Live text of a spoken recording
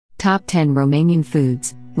Top 10 Romanian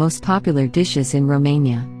Foods, Most Popular Dishes in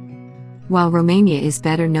Romania. While Romania is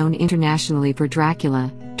better known internationally for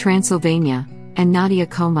Dracula, Transylvania, and Nadia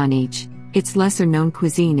Comăneci, its lesser-known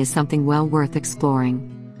cuisine is something well worth exploring.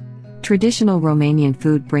 Traditional Romanian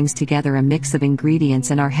food brings together a mix of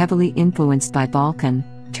ingredients and are heavily influenced by Balkan,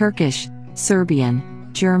 Turkish, Serbian,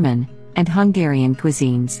 German, and Hungarian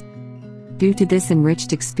cuisines. Due to this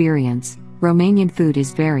enriched experience, Romanian food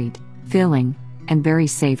is varied, filling, and very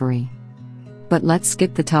savory. But let's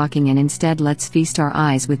skip the talking and instead let's feast our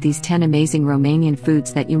eyes with these 10 amazing Romanian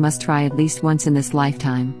foods that you must try at least once in this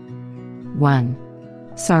lifetime. 1.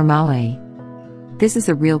 Sarmale. This is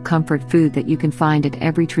a real comfort food that you can find at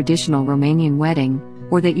every traditional Romanian wedding,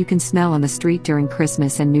 or that you can smell on the street during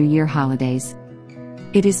Christmas and New Year holidays.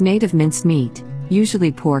 It is made of minced meat,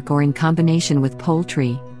 usually pork or in combination with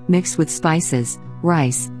poultry, mixed with spices,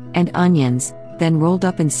 rice, and onions, then rolled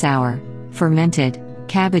up in sour, fermented,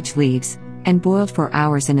 cabbage leaves, and boiled for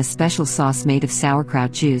hours in a special sauce made of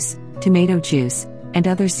sauerkraut juice, tomato juice, and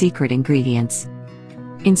other secret ingredients.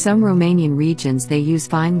 In some Romanian regions they use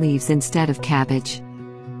vine leaves instead of cabbage.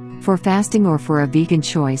 For fasting or for a vegan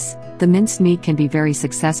choice, the minced meat can be very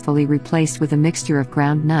successfully replaced with a mixture of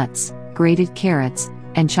ground nuts, grated carrots,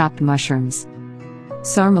 and chopped mushrooms.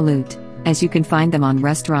 Sarmalut, as you can find them on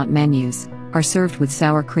restaurant menus, are served with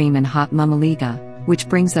sour cream and hot mămăligă, which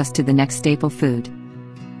brings us to the next staple food.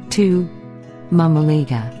 2.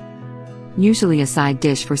 Mămăligă. Usually a side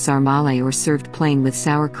dish for sarmale or served plain with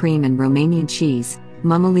sour cream and Romanian cheese,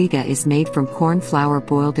 mămăligă is made from corn flour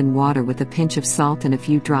boiled in water with a pinch of salt and a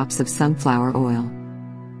few drops of sunflower oil.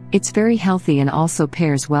 It's very healthy and also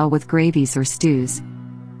pairs well with gravies or stews.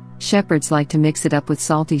 Shepherds like to mix it up with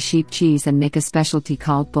salty sheep cheese and make a specialty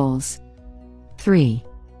called bulls. 3.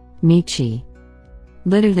 Mici.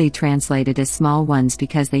 Literally translated as small ones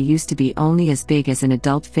because they used to be only as big as an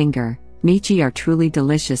adult finger, mici are truly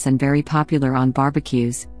delicious and very popular on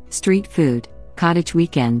barbecues, street food, cottage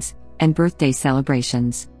weekends, and birthday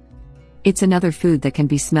celebrations. It's another food that can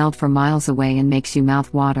be smelled from miles away and makes you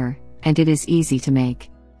mouth water, and it is easy to make.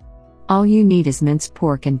 All you need is minced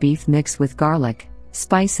pork and beef mixed with garlic,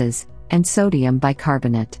 spices, and sodium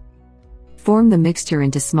bicarbonate. Form the mixture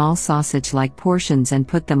into small sausage-like portions and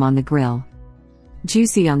put them on the grill.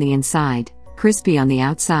 Juicy on the inside, crispy on the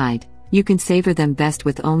outside, you can savor them best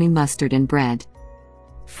with only mustard and bread.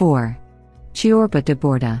 4. Ciorba de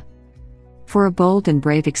Bordă. For a bold and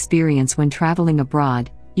brave experience when traveling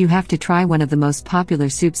abroad, you have to try one of the most popular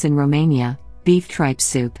soups in Romania, beef tripe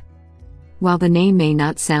soup. While the name may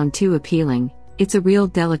not sound too appealing, it's a real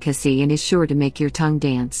delicacy and is sure to make your tongue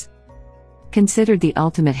dance. Considered the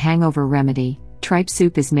ultimate hangover remedy, tripe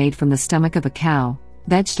soup is made from the stomach of a cow,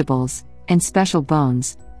 vegetables, and special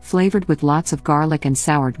bones, flavored with lots of garlic and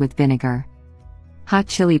soured with vinegar. Hot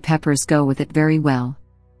chili peppers go with it very well.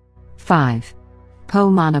 5.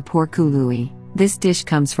 Pomana porcului. This dish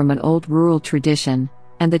comes from an old rural tradition,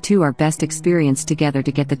 and the two are best experienced together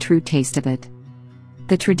to get the true taste of it.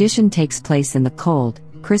 The tradition takes place in the cold,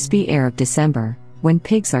 crispy air of December, when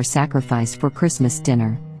pigs are sacrificed for Christmas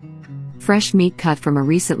dinner. Fresh meat cut from a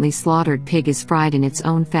recently slaughtered pig is fried in its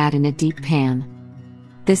own fat in a deep pan.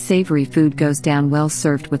 This savory food goes down well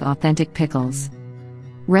served with authentic pickles.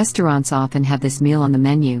 Restaurants often have this meal on the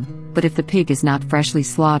menu, but if the pig is not freshly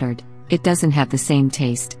slaughtered, it doesn't have the same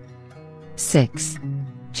taste. 6.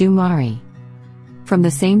 Jumări. From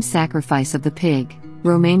the same sacrifice of the pig,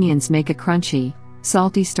 Romanians make a crunchy,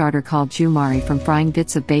 salty starter called jumări from frying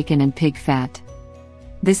bits of bacon and pig fat.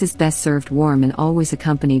 This is best served warm and always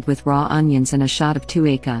accompanied with raw onions and a shot of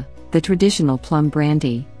tuaică, the traditional plum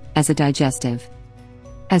brandy, as a digestive.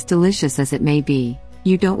 As delicious as it may be,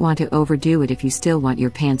 you don't want to overdo it if you still want your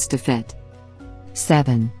pants to fit.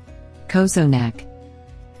 7. Cozonac.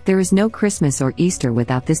 There is no Christmas or Easter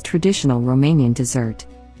without this traditional Romanian dessert.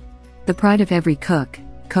 The pride of every cook,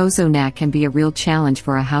 cozonac can be a real challenge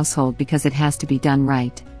for a household because it has to be done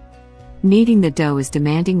right. Kneading the dough is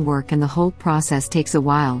demanding work and the whole process takes a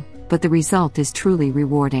while, but the result is truly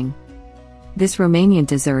rewarding. This Romanian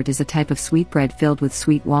dessert is a type of sweetbread filled with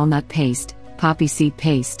sweet walnut paste, poppy seed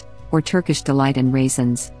paste, or Turkish delight and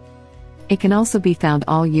raisins. It can also be found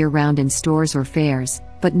all year round in stores or fairs,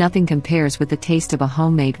 but nothing compares with the taste of a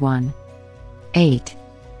homemade one. 8.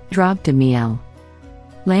 Drop de miel.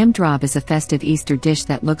 Lamb drop is a festive Easter dish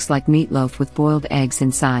that looks like meatloaf with boiled eggs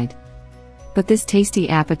inside. But this tasty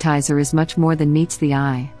appetizer is much more than meets the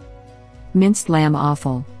eye. Minced lamb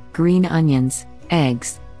offal, green onions,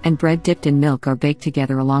 eggs, and bread dipped in milk are baked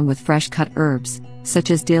together along with fresh cut herbs,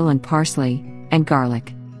 such as dill and parsley, and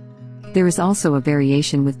garlic. There is also a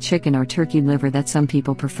variation with chicken or turkey liver that some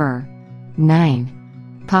people prefer.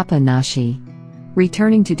 9. Papa Nashi.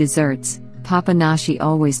 Returning to desserts, Papa Nashi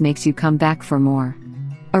always makes you come back for more.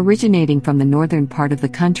 Originating from the northern part of the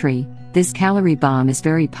country, this calorie bomb is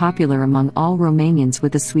very popular among all Romanians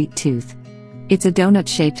with a sweet tooth. It's a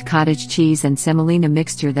donut-shaped cottage cheese and semolina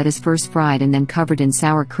mixture that is first fried and then covered in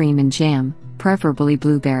sour cream and jam, preferably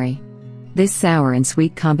blueberry. This sour and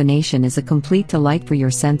sweet combination is a complete delight for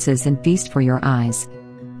your senses and feast for your eyes.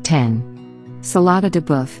 10. Salada de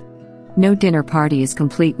boeuf. No dinner party is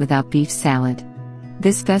complete without beef salad.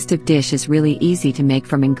 This festive dish is really easy to make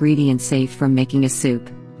from ingredients safe from making a soup.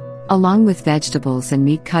 Along with vegetables and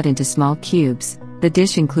meat cut into small cubes, the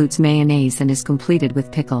dish includes mayonnaise and is completed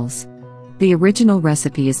with pickles. The original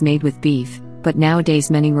recipe is made with beef, but nowadays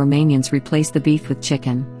many Romanians replace the beef with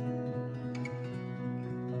chicken.